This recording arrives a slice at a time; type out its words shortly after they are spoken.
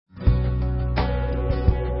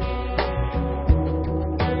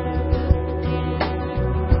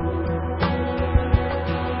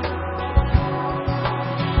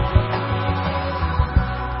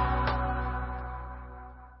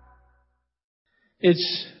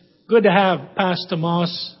It's good to have Pastor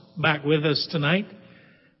Moss back with us tonight.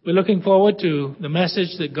 We're looking forward to the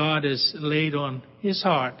message that God has laid on his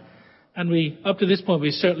heart. And up to this point,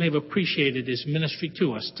 we certainly have appreciated his ministry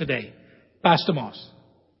to us today. Pastor Moss.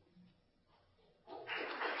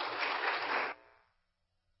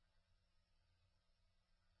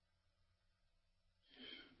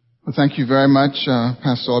 Well, thank you very much,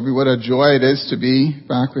 Pastor Aubrey. What a joy it is to be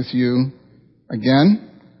back with you again.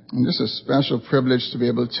 And just a special privilege to be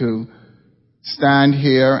able to stand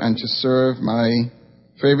here and to serve my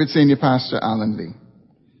favorite senior pastor, Alan Lee.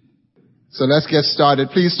 So let's get started.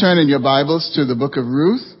 Please turn in your Bibles to the book of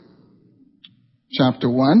Ruth, chapter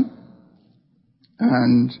 1.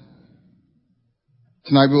 And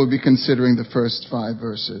tonight we will be considering the first 5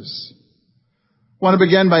 verses. I want to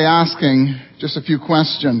begin by asking just a few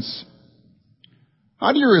questions.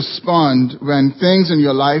 How do you respond when things in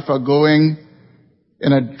your life are going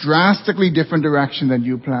in a drastically different direction than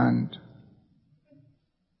you planned?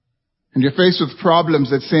 And you're faced with problems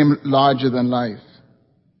that seem larger than life.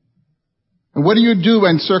 And what do you do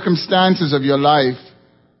when circumstances of your life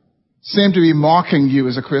seem to be mocking you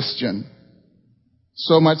as a Christian?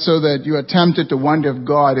 So much so that you are tempted to wonder if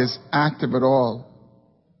God is active at all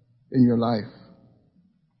in your life.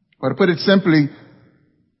 Or to put it simply,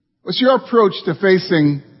 what's your approach to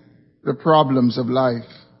facing the problems of life?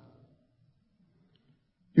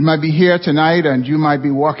 You might be here tonight and you might be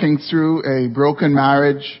walking through a broken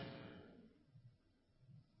marriage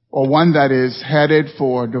or one that is headed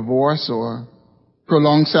for divorce or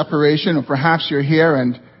prolonged separation, or perhaps you're here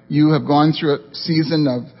and you have gone through a season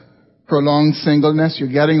of prolonged singleness. You're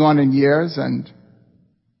getting on in years and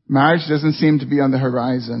marriage doesn't seem to be on the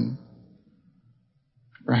horizon.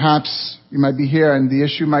 Perhaps you might be here and the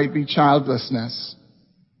issue might be childlessness.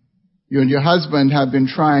 You and your husband have been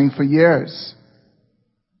trying for years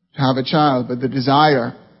to have a child, but the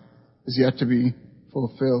desire is yet to be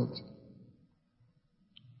fulfilled.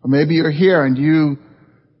 Or maybe you're here and you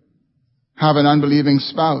have an unbelieving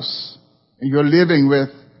spouse and you're living with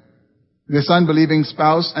this unbelieving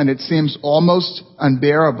spouse and it seems almost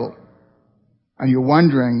unbearable. And you're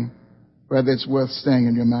wondering whether it's worth staying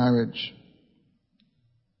in your marriage.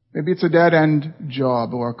 Maybe it's a dead-end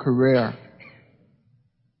job or a career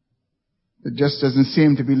that just doesn't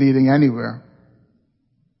seem to be leading anywhere.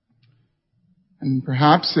 And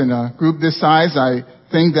perhaps in a group this size, I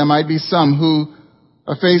think there might be some who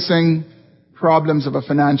are facing problems of a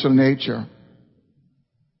financial nature.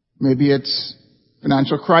 Maybe it's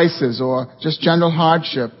financial crisis or just general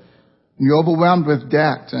hardship. And you're overwhelmed with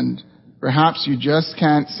debt and perhaps you just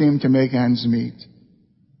can't seem to make ends meet.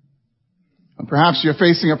 And perhaps you're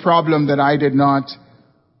facing a problem that I did not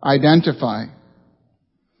identify.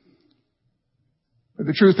 But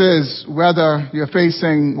the truth is, whether you're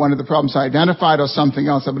facing one of the problems I identified or something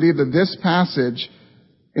else, I believe that this passage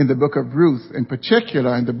in the book of Ruth, in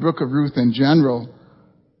particular, in the book of Ruth in general,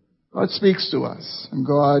 God speaks to us and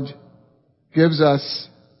God gives us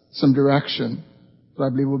some direction that I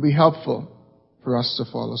believe will be helpful for us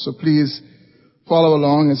to follow. So please follow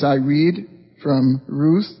along as I read from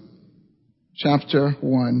Ruth chapter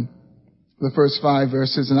 1, the first 5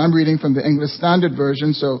 verses. And I'm reading from the English Standard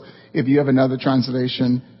Version, so if you have another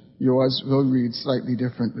translation, yours will read slightly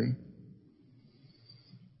differently.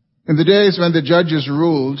 In the days when the judges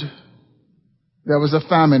ruled, there was a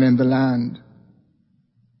famine in the land.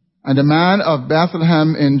 And a man of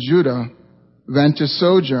Bethlehem in Judah went to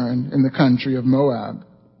sojourn in the country of Moab,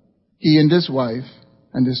 he and his wife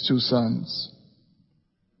and his 2 sons.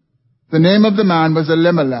 The name of the man was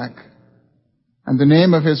Elimelech, and the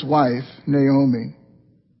name of his wife Naomi.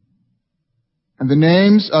 And the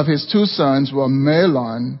names of his 2 sons were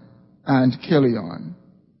Mahlon and Chilion.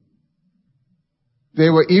 They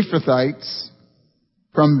were Ephrathites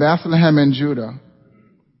from Bethlehem in Judah.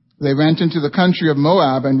 They went into the country of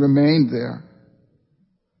Moab and remained there.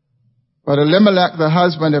 But Elimelech, the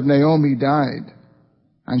husband of Naomi, died,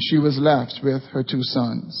 and she was left with her 2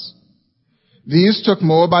 sons. These took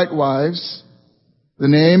Moabite wives. The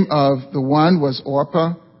name of the one was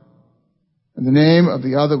Orpah, and the name of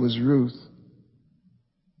the other was Ruth.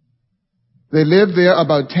 They lived there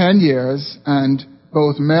about 10 years, and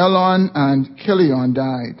both Mahlon and Chilion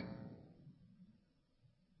died,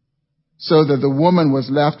 so that the woman was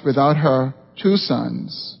left without her 2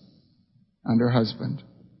 sons and her husband.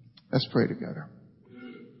 Let's pray together.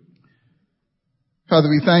 Father,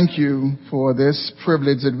 we thank you for this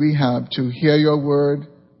privilege that we have to hear your word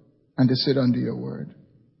and to sit under your word.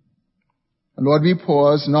 And Lord, we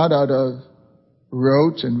pause not out of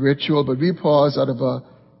rote and ritual, but we pause out of a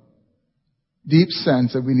deep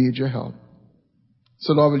sense that we need your help.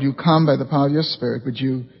 So, Lord, will you come by the power of your Spirit? Would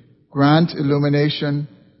you grant illumination?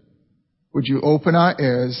 Would you open our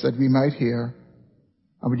ears that we might hear?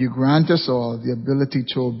 And would you grant us all the ability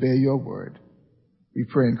to obey your word? We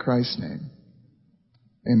pray in Christ's name.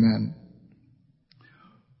 Amen.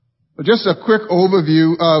 Well, just a quick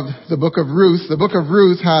overview of the book of Ruth. The book of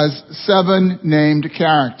Ruth has 7 named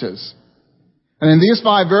characters. And in these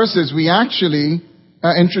 5 verses, we actually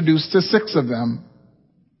are introduced to 6 of them.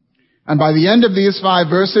 And by the end of these 5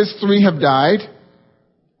 verses, 3 have died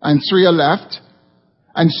and 3 are left.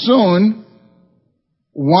 And soon,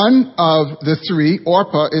 one of the 3,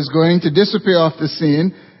 Orpah, is going to disappear off the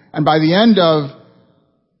scene. And by the end of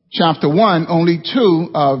chapter 1, only 2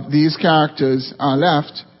 of these characters are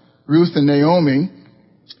left, Ruth and Naomi.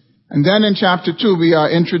 And then in chapter 2, we are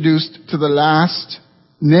introduced to the last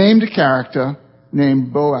named character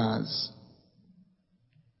named Boaz.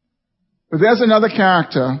 But there's another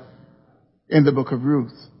character in the book of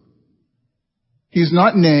Ruth. He's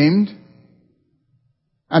not named.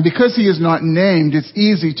 And because he is not named, it's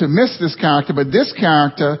easy to miss this character, but this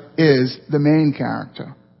character is the main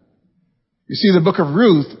character. You see, the book of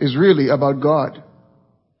Ruth is really about God.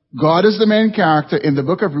 God is the main character in the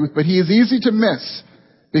book of Ruth, but he is easy to miss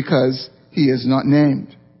because he is not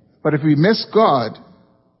named. But if we miss God,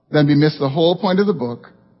 then we miss the whole point of the book.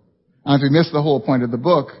 And if we miss the whole point of the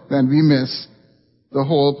book, then we miss the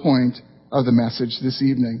whole point of the message this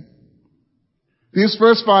evening. These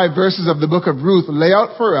first 5 verses of the book of Ruth lay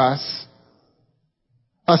out for us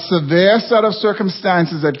a severe set of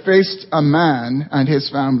circumstances that faced a man and his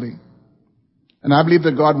family. And I believe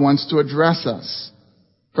that God wants to address us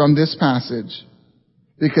from this passage,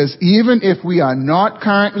 because even if we are not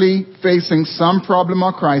currently facing some problem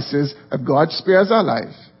or crisis, if God spares our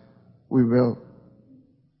life, we will.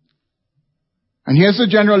 And here's a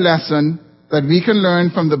general lesson that we can learn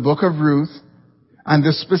from the book of Ruth, and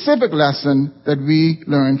the specific lesson that we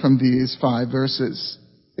learn from these 5 verses.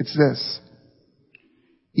 It's this: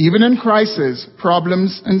 even in crisis,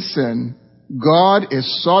 problems, and sin, God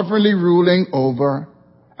is sovereignly ruling over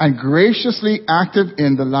and graciously active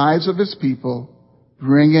in the lives of his people,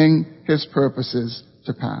 bringing his purposes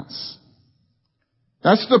to pass.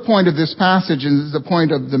 That's the point of this passage, and this is the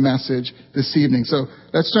point of the message this evening. So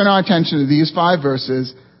let's turn our attention to these 5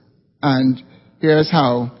 verses, and here's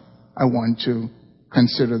how I want to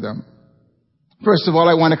consider them. First of all,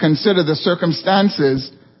 I want to consider the circumstances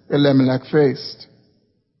Elimelech faced.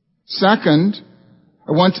 Second,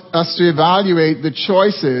 I want us to evaluate the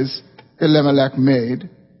choices Elimelech made.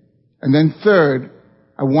 And then third,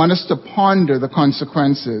 I want us to ponder the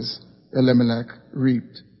consequences Elimelech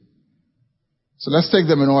reaped. So let's take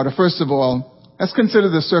them in order. First of all, let's consider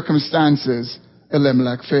the circumstances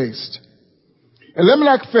Elimelech faced.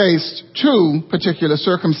 Elimelech faced 2 particular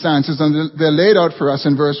circumstances, and they're laid out for us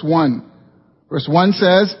in verse 1. Verse 1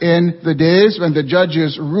 says, in the days when the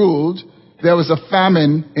judges ruled, there was a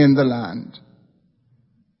famine in the land.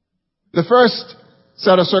 The first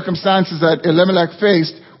set of circumstances that Elimelech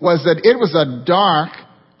faced was that it was a dark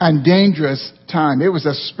and dangerous time. It was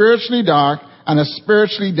a spiritually dark and a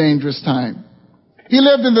spiritually dangerous time. He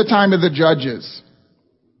lived in the time of the judges.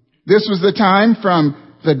 This was the time from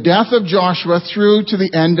the death of Joshua through to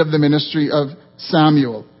the end of the ministry of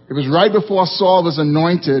Samuel. It was right before Saul was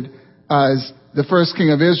anointed as the first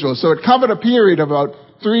king of Israel. So it covered a period of about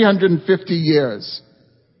 350 years.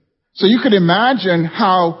 So you could imagine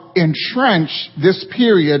how entrenched this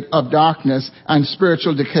period of darkness and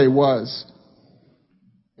spiritual decay was.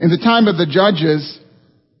 In the time of the judges,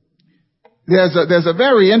 there's a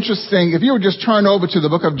very interesting, if you would just turn over to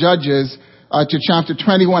the book of Judges, to chapter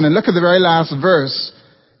 21 and look at the very last verse,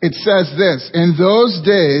 it says this: in those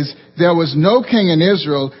days there was no king in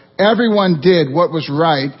Israel. Everyone did what was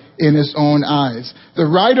right in his own eyes. The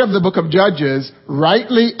writer of the book of Judges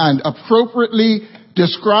rightly and appropriately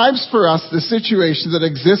describes for us the situation that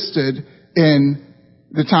existed in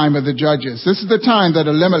the time of the judges. This is the time that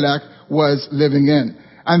Elimelech was living in.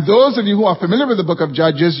 And those of you who are familiar with the book of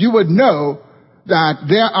Judges, you would know that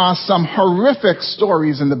there are some horrific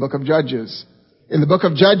stories in the book of Judges. In the book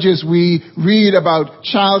of Judges, we read about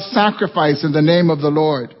child sacrifice in the name of the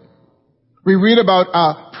Lord. We read about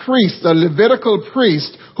a priest, a Levitical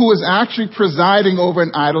priest, who was actually presiding over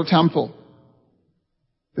an idol temple.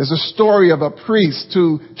 There's a story of a priest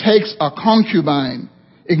who takes a concubine,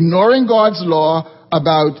 ignoring God's law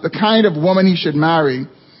about the kind of woman he should marry.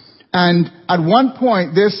 And at one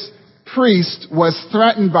point, this priest was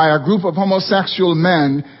threatened by a group of homosexual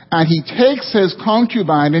men, and he takes his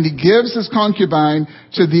concubine and he gives his concubine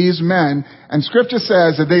to these men. And scripture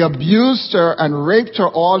says that they abused her and raped her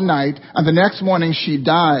all night, and the next morning she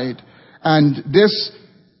died. And this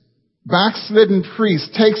backslidden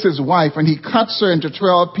priest takes his wife and he cuts her into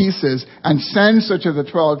 12 pieces and sends her to the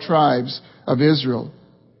 12 tribes of Israel.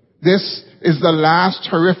 This is the last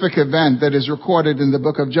horrific event that is recorded in the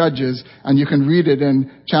book of Judges, and you can read it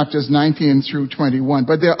in chapters 19 through 21.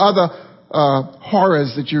 But there are other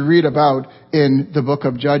horrors that you read about in the book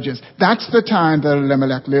of Judges. That's the time that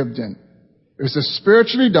Elimelech lived in. It was a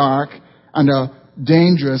spiritually dark and a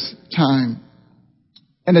dangerous time.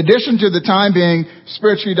 In addition to the time being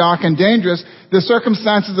spiritually dark and dangerous, the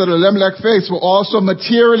circumstances that Elimelech faced were also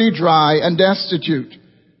materially dry and destitute.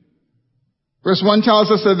 Verse 1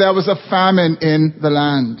 tells us that there was a famine in the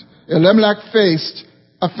land. Elimelech faced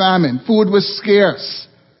a famine. Food was scarce.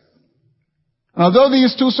 And although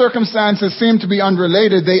these two circumstances seem to be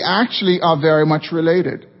unrelated, they actually are very much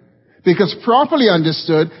related. Because properly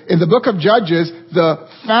understood, in the book of Judges, the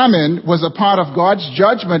famine was a part of God's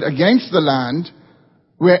judgment against the land,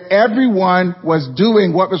 where everyone was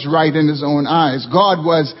doing what was right in his own eyes. God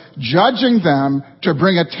was judging them to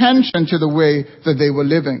bring attention to the way that they were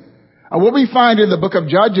living. And what we find in the book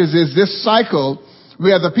of Judges is this cycle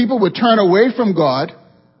where the people would turn away from God,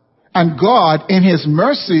 and God, in his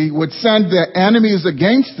mercy, would send their enemies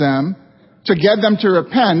against them to get them to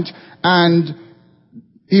repent, and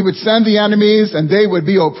he would send the enemies, and they would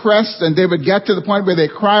be oppressed, and they would get to the point where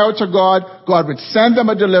they cry out to God. God would send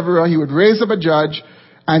them a deliverer. He would raise up a judge,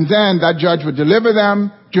 and then that judge would deliver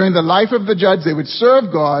them. During the life of the judge, they would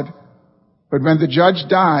serve God, but when the judge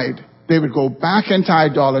died, they would go back into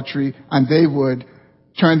idolatry, and they would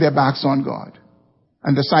turn their backs on God.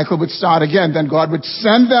 And the cycle would start again. Then God would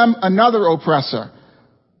send them another oppressor.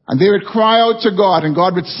 And they would cry out to God, and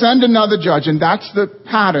God would send another judge. And that's the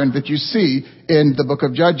pattern that you see in the book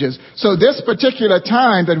of Judges. So this particular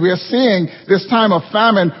time that we are seeing, this time of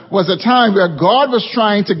famine, was a time where God was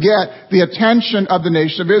trying to get the attention of the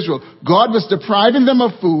nation of Israel. God was depriving them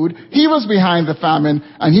of food. He was behind the famine,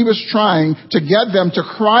 and he was trying to get them to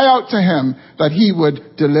cry out to him that he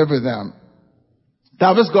would deliver them.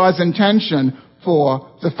 That was God's intention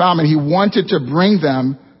for the famine. He wanted to bring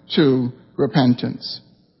them to repentance.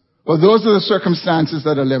 Well, those are the circumstances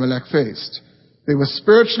that Elimelech faced. They were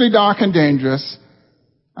spiritually dark and dangerous,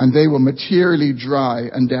 and they were materially dry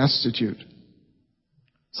and destitute.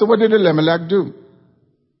 So what did Elimelech do?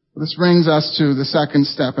 This brings us to the second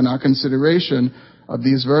step in our consideration of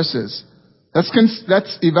these verses.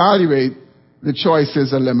 Let's evaluate the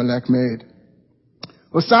choices Elimelech made.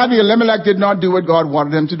 Well, sadly, Elimelech did not do what God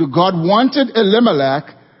wanted him to do. God wanted Elimelech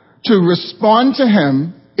to respond to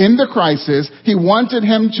him in the crisis. He wanted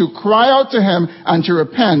him to cry out to him and to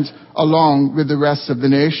repent along with the rest of the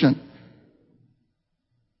nation.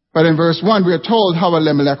 But in verse 1, we are told how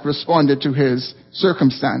Elimelech responded to his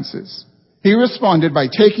circumstances. He responded by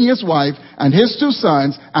taking his wife and his 2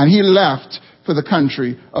 sons, and he left for the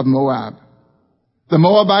country of Moab. The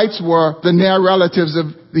Moabites were the near relatives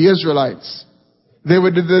of the Israelites. They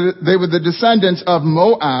were the descendants of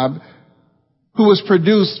Moab, who was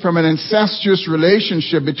produced from an incestuous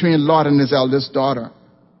relationship between Lot and his eldest daughter.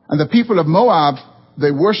 And the people of Moab,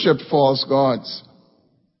 they worshipped false gods.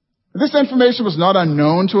 This information was not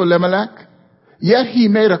unknown to Elimelech, yet he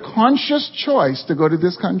made a conscious choice to go to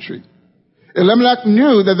this country. Elimelech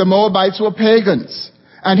knew that the Moabites were pagans,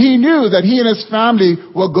 and he knew that he and his family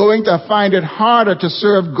were going to find it harder to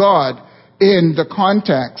serve God in the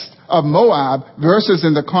context of Moab versus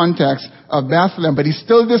in the context of Bethlehem, but he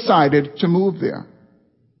still decided to move there.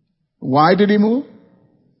 Why did he move?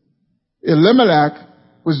 Elimelech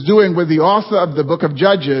was doing what the author of the book of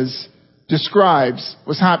Judges describes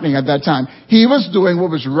was happening at that time. He was doing what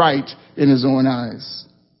was right in his own eyes.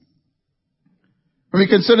 When we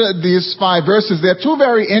consider these 5 verses, there are 2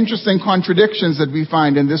 very interesting contradictions that we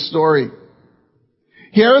find in this story.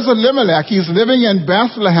 Here is Elimelech. He's living in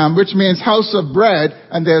Bethlehem, which means house of bread,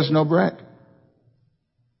 and there's no bread.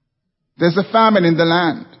 There's a famine in the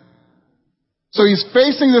land. So he's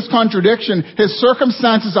facing this contradiction. His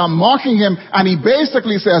circumstances are mocking him, and he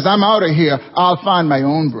basically says, I'm out of here. I'll find my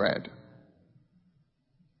own bread.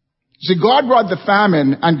 See, God brought the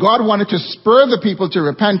famine, and God wanted to spur the people to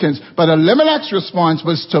repentance, but Elimelech's response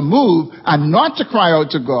was to move and not to cry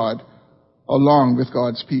out to God along with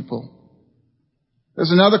God's people.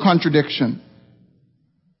 There's another contradiction.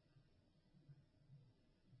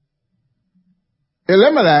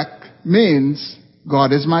 Elimelech means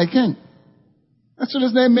God is my king. That's what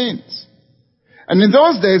his name means. And in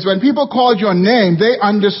those days, when people called your name, they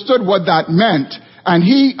understood what that meant. And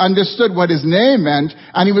he understood what his name meant.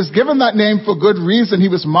 And he was given that name for good reason. He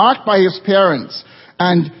was marked by his parents.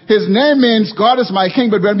 And his name means God is my king.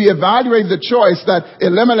 But when we evaluate the choice that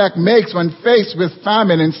Elimelech makes when faced with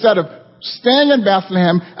famine, instead of staying in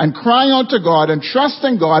Bethlehem and crying out to God and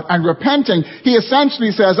trusting God and repenting, he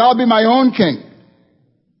essentially says, I'll be my own king.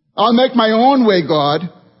 I'll make my own way, God.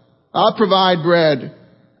 I'll provide bread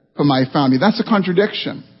for my family. That's a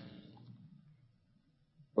contradiction.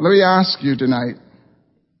 Well, let me ask you tonight,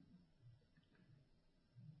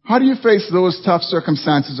 how do you face those tough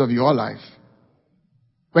circumstances of your life?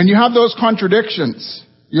 When you have those contradictions,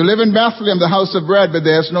 you live in Bethlehem, the house of bread, but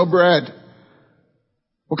there's no bread.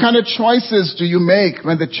 What kind of choices do you make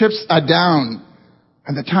when the chips are down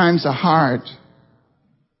and the times are hard?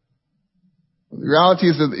 The reality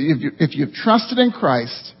is that if you've trusted in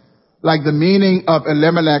Christ, like the meaning of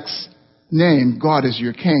Elimelech's name, God is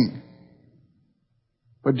your king.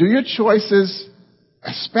 But do your choices,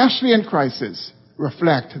 especially in crisis,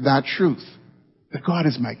 reflect that truth, that God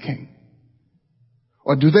is my king?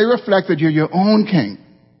 Or do they reflect that you're your own king?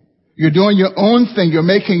 You're doing your own thing, you're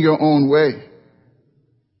making your own way.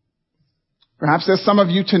 Perhaps there's some of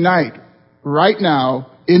you tonight, right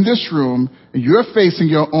now, in this room, and you're facing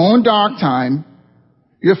your own dark time.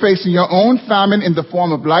 You're facing your own famine in the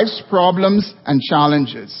form of life's problems and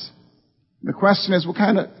challenges. The question is, what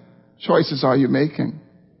kind of choices are you making?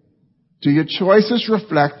 Do your choices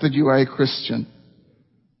reflect that you are a Christian?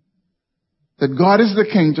 That God is the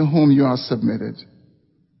king to whom you are submitted?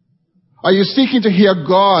 Are you seeking to hear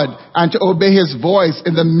God and to obey his voice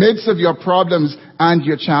in the midst of your problems and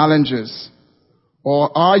your challenges?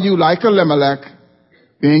 Or are you like Elimelech,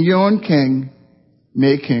 being your own king,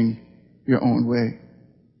 making your own way?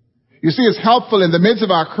 You see, it's helpful in the midst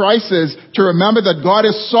of our crisis to remember that God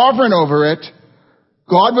is sovereign over it.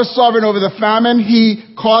 God was sovereign over the famine.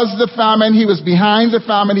 He caused the famine. He was behind the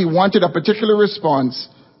famine. He wanted a particular response.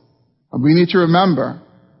 And we need to remember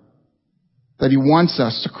that he wants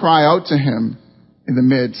us to cry out to him in the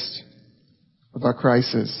midst of our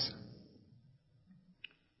crisis.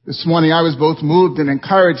 This morning I was both moved and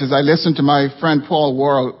encouraged as I listened to my friend Paul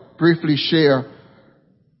Worrell briefly share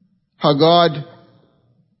how God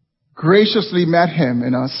graciously met him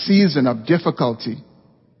in a season of difficulty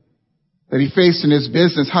that he faced in his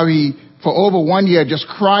business, how he, for over 1 year, just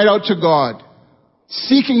cried out to God,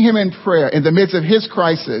 seeking him in prayer in the midst of his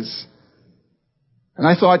crisis. And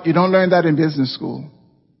I thought, you don't learn that in business school.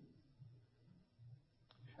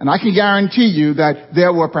 And I can guarantee you that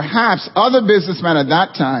there were perhaps other businessmen at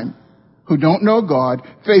that time who don't know God,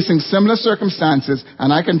 facing similar circumstances,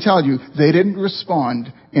 and I can tell you, they didn't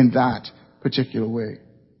respond in that particular way.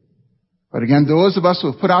 But again, those of us who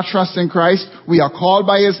have put our trust in Christ, we are called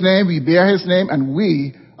by his name, we bear his name, and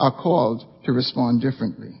we are called to respond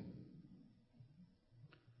differently.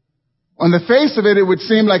 On the face of it, it would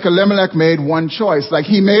seem like Elimelech made one choice, like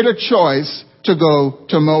he made a choice to go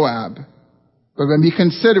to Moab. But when we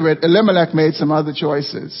consider it, Elimelech made some other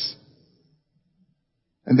choices,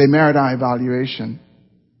 and they merit our evaluation.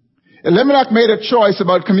 Elimelech made a choice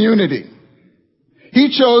about community. He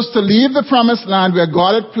chose to leave the promised land where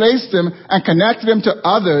God had placed him and connected him to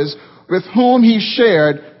others with whom he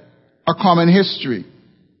shared a common history.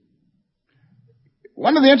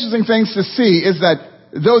 One of the interesting things to see is that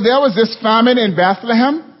though there was this famine in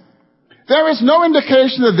Bethlehem, there is no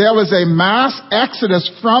indication that there was a mass exodus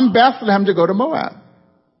from Bethlehem to go to Moab.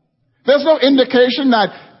 There's no indication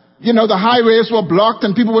that, the highways were blocked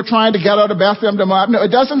and people were trying to get out of Bethlehem to Moab. No,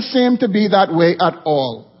 it doesn't seem to be that way at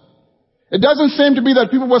all. It doesn't seem to be that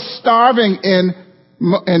people were starving in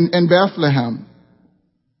Bethlehem.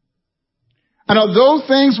 And although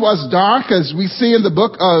things was dark, as we see in the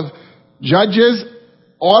book of Judges,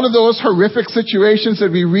 all of those horrific situations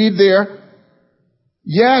that we read there,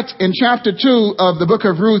 yet in chapter 2 of the book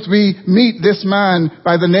of Ruth, we meet this man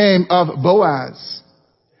by the name of Boaz.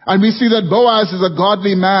 And we see that Boaz is a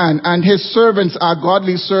godly man, and his servants are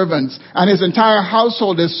godly servants, and his entire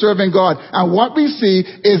household is serving God. And what we see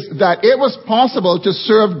is that it was possible to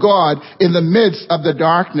serve God in the midst of the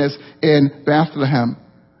darkness in Bethlehem.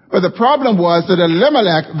 But the problem was that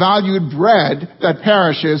Elimelech valued bread that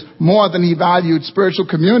perishes more than he valued spiritual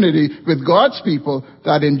community with God's people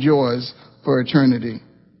that endures for eternity.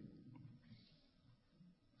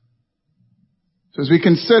 So as we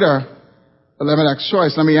consider Elimelech's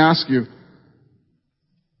choice, let me ask you,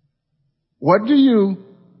 what value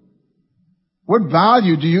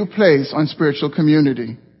do you place on spiritual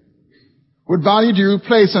community? What value do you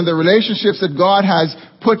place on the relationships that God has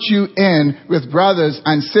put you in with brothers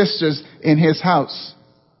and sisters in his house?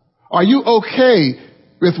 Are you okay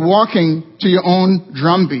with walking to your own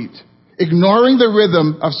drumbeat, ignoring the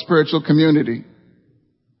rhythm of spiritual community?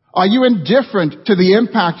 Are you indifferent to the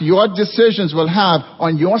impact your decisions will have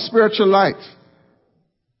on your spiritual life?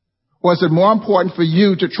 Or is it more important for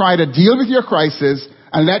you to try to deal with your crisis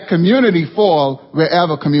and let community fall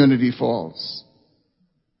wherever community falls.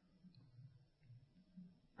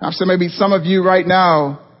 Perhaps there may be some of you right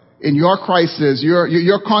now in your crisis,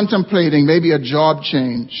 you're contemplating maybe a job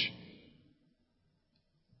change.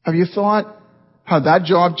 Have you thought how that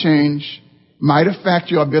job change might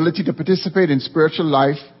affect your ability to participate in spiritual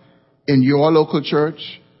life in your local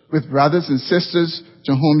church with brothers and sisters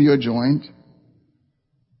to whom you're joined?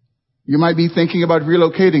 You might be thinking about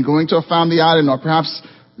relocating, going to a family island, or perhaps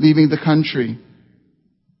leaving the country.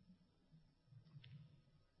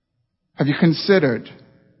 Have you considered,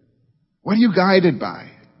 what are you guided by?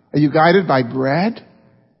 Are you guided by bread,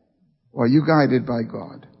 or are you guided by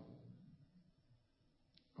God?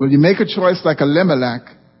 Will you make a choice like Elimelech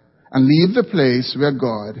and leave the place where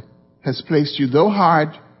God has placed you, though hard,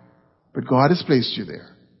 but God has placed you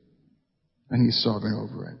there, and He's sovereign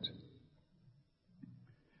over it?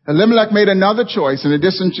 Elimelech made another choice. In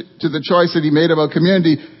addition to the choice that he made about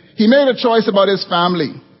community, he made a choice about his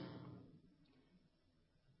family.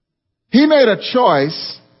 He made a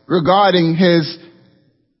choice regarding his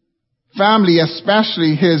family,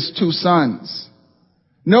 especially his two sons.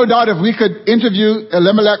 No doubt if we could interview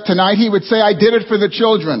Elimelech tonight, he would say, I did it for the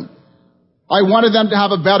children. I wanted them to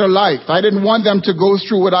have a better life. I didn't want them to go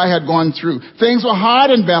through what I had gone through. Things were hard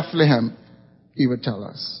in Bethlehem, he would tell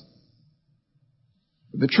us.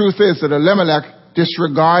 The truth is that Elimelech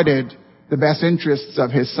disregarded the best interests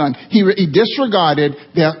of his son. He disregarded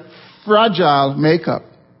their fragile makeup.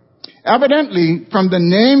 Evidently, from the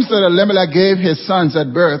names that Elimelech gave his sons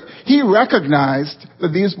at birth, he recognized that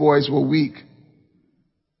these boys were weak.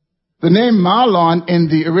 The name Mahlon in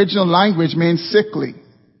the original language means sickly.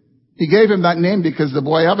 He gave him that name because the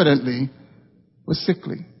boy evidently was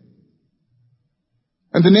sickly.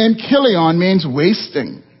 And the name Kilion means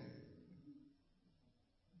wasting.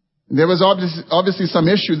 There was obviously some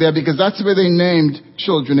issue there because that's the way they named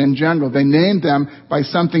children in general. They named them by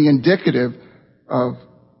something indicative of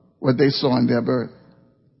what they saw in their birth.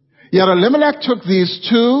 Yet Elimelech took these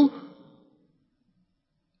two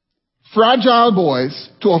fragile boys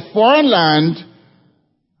to a foreign land,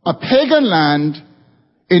 a pagan land,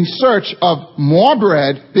 in search of more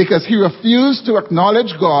bread because he refused to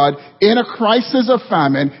acknowledge God in a crisis of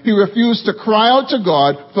famine. He refused to cry out to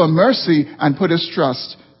God for mercy and put his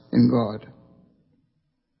trust in God.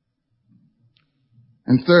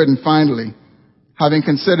 And third and finally, having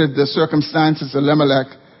considered the circumstances Elimelech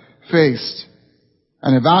faced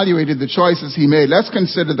and evaluated the choices he made, let's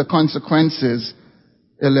consider the consequences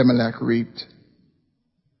Elimelech reaped.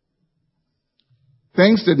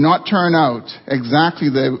 Things did not turn out exactly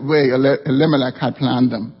the way Elimelech had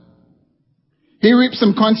planned them. He reaped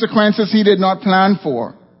some consequences he did not plan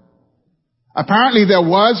for. Apparently there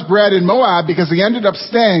was bread in Moab because he ended up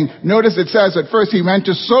staying. Notice it says at first he went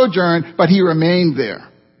to sojourn, but he remained there.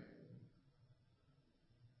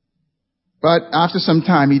 But after some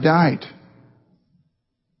time he died.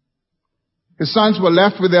 His sons were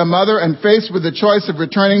left with their mother and faced with the choice of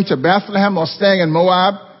returning to Bethlehem or staying in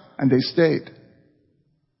Moab, and they stayed.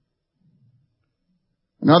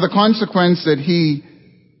 Another consequence that he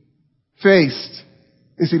faced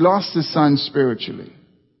is he lost his son spiritually.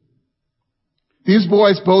 These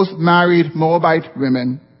boys both married Moabite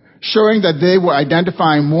women, showing that they were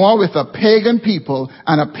identifying more with a pagan people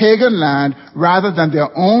and a pagan land rather than their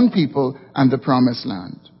own people and the promised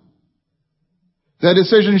land. Their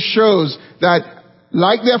decision shows that,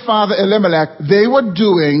 like their father Elimelech, they were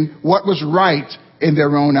doing what was right in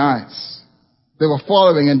their own eyes. They were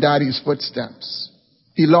following in daddy's footsteps.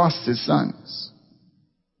 He lost his sons.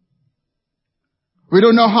 We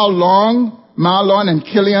don't know how long Mahlon and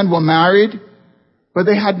Kilion were married, but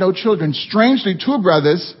they had no children. Strangely, two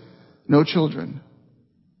brothers, no children.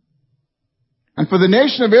 And for the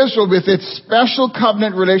nation of Israel, with its special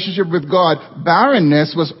covenant relationship with God,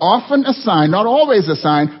 barrenness was often a sign, not always a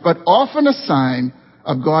sign, but often a sign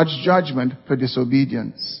of God's judgment for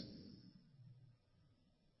disobedience.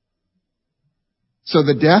 So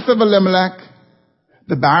the death of Elimelech,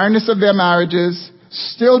 the barrenness of their marriages,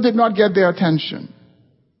 still did not get their attention.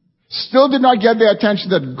 Still did not get their attention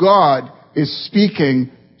that God is speaking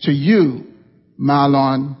to you,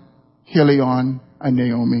 Mahlon, Kilion, and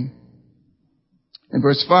Naomi. In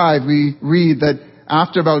verse 5, we read that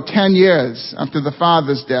after about 10 years after the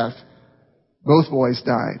father's death, both boys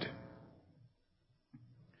died.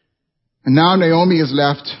 And now Naomi is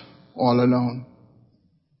left all alone.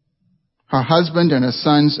 Her husband and her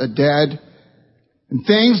sons are dead, and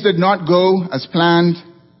things did not go as planned.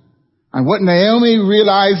 And what Naomi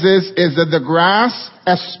realizes is that the grass,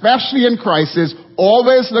 especially in crisis,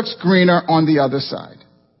 always looks greener on the other side.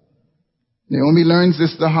 Naomi learns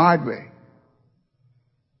this the hard way.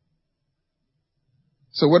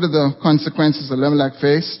 So what are the consequences Elimelech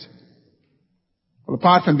faced? Well,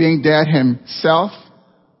 apart from being dead himself,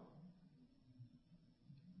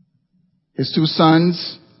 his 2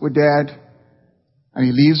 sons were dead, and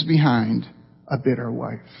he leaves behind a bitter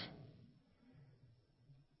wife.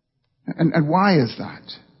 And why is that?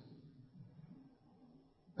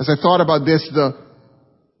 As I thought about this, the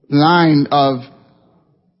line of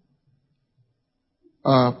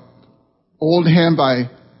old hymn by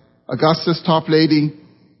Augustus Toplady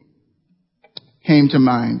came to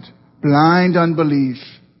mind. Blind unbelief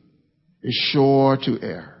is sure to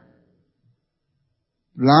err.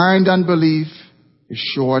 Blind unbelief is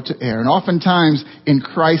sure to err. And oftentimes in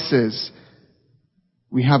crisis,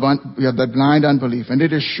 we have that blind unbelief, and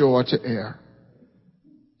it is sure to err.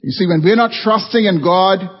 You see, when we're not trusting in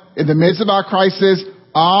God in the midst of our crisis,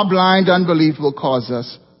 our blind unbelief will cause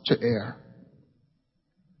us to err.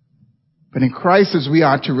 But in crisis, we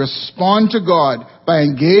are to respond to God by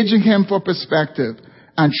engaging Him for perspective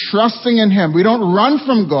and trusting in Him. We don't run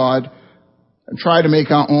from God and try to make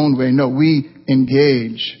our own way. No, we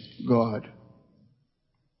engage God.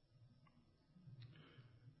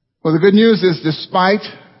 Well, the good news is despite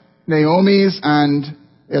Naomi's and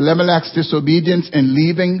Elimelech's disobedience in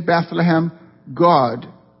leaving Bethlehem, God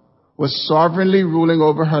was sovereignly ruling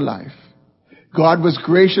over her life. God was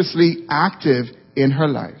graciously active in her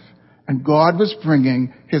life. And God was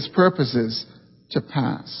bringing His purposes to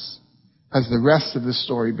pass, as the rest of the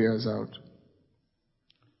story bears out.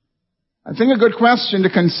 I think a good question to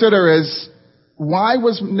consider is, why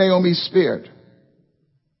was Naomi spared?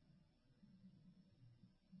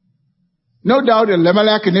 No doubt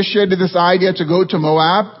Elimelech initiated this idea to go to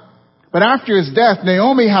Moab, but after his death,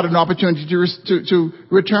 Naomi had an opportunity to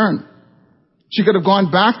return. She could have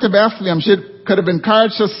gone back to Bethlehem. She could have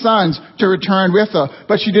encouraged her sons to return with her,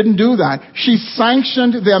 but she didn't do that. She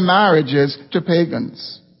sanctioned their marriages to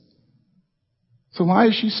pagans. So why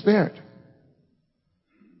is she spared?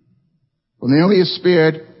 Well, Naomi is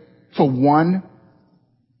spared for one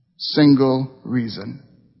single reason: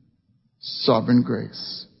 sovereign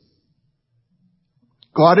grace.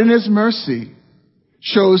 God in His mercy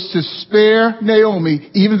chose to spare Naomi,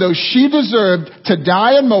 even though she deserved to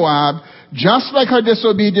die in Moab, just like her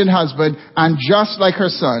disobedient husband and just like her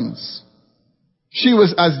sons. She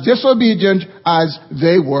was as disobedient as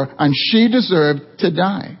they were, and she deserved to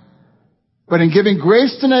die. But in giving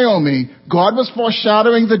grace to Naomi, God was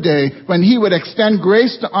foreshadowing the day when He would extend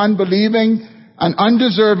grace to unbelieving and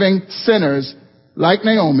undeserving sinners like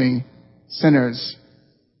Naomi, sinners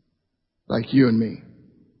like you and me.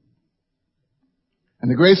 And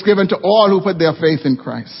the grace given to all who put their faith in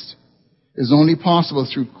Christ is only possible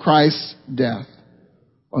through Christ's death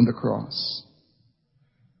on the cross.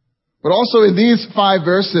 But also in these 5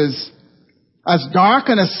 verses, as dark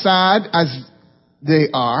and as sad as they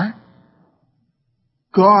are,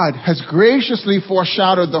 God has graciously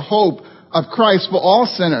foreshadowed the hope of Christ for all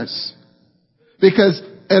sinners. Because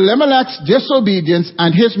Elimelech's disobedience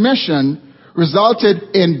and his mission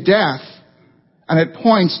resulted in death, and it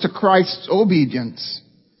points to Christ's obedience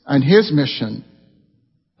and His mission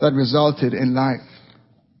that resulted in life.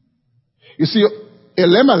 You see,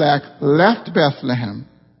 Elimelech left Bethlehem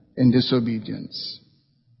in disobedience,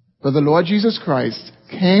 but the Lord Jesus Christ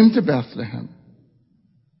came to Bethlehem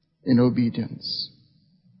in obedience.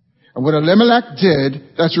 And what Elimelech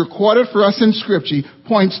did, that's recorded for us in Scripture,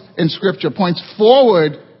 points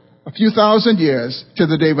forward a few thousand years to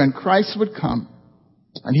the day when Christ would come,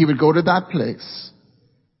 and He would go to that place,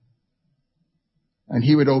 and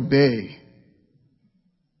He would obey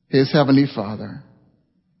His Heavenly Father,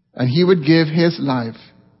 and He would give His life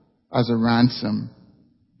as a ransom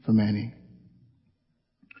for many.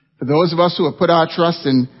 For those of us who have put our trust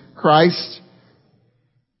in Christ,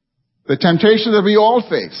 the temptation that we all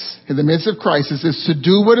face in the midst of crisis is to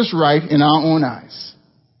do what is right in our own eyes.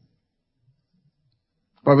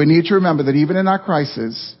 But we need to remember that even in our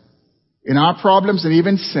crisis, in our problems and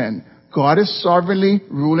even sin, God is sovereignly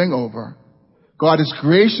ruling over. God is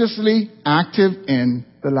graciously active in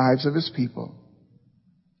the lives of His people.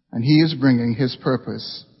 And He is bringing His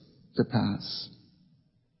purpose to pass.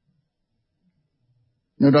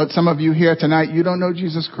 No doubt some of you here tonight, you don't know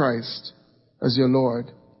Jesus Christ as your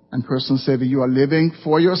Lord and personal Savior. You are living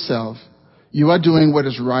for yourself. You are doing what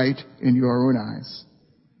is right in your own eyes.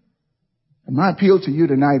 And my appeal to you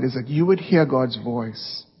tonight is that you would hear God's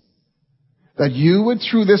voice. That you would,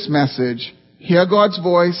 through this message, hear God's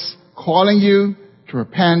voice calling you to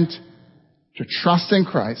repent, to trust in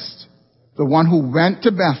Christ, the one who went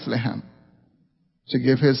to Bethlehem to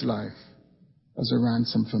give His life as a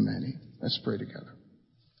ransom for many. Let's pray together.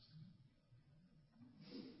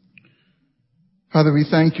 Father, we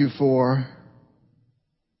thank you for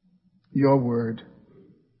your word.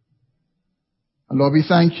 And Lord, we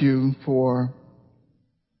thank you for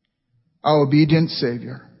our obedient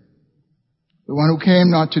Savior, the one who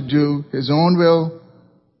came not to do his own will,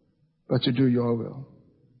 but to do your will.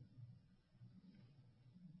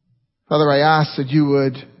 Father, I ask that you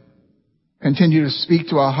would continue to speak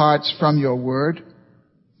to our hearts from your word.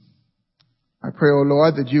 I pray, O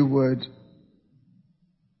Lord, that you would,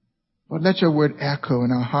 Lord, let your word echo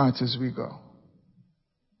in our hearts as we go.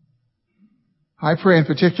 I pray in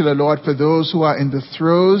particular, Lord, for those who are in the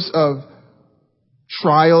throes of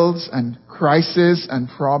trials and crises and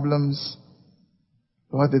problems,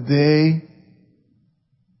 Lord, that they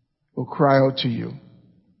will cry out to you,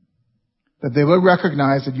 that they will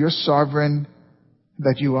recognize that you're sovereign,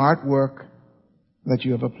 that you are at work, that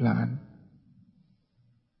you have a plan.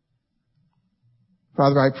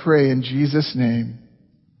 Father, I pray in Jesus' name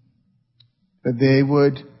that they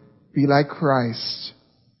would be like Christ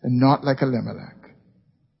and not like Elimelech,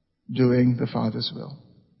 doing the Father's will.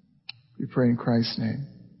 We pray in Christ's name.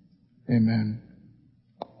 Amen.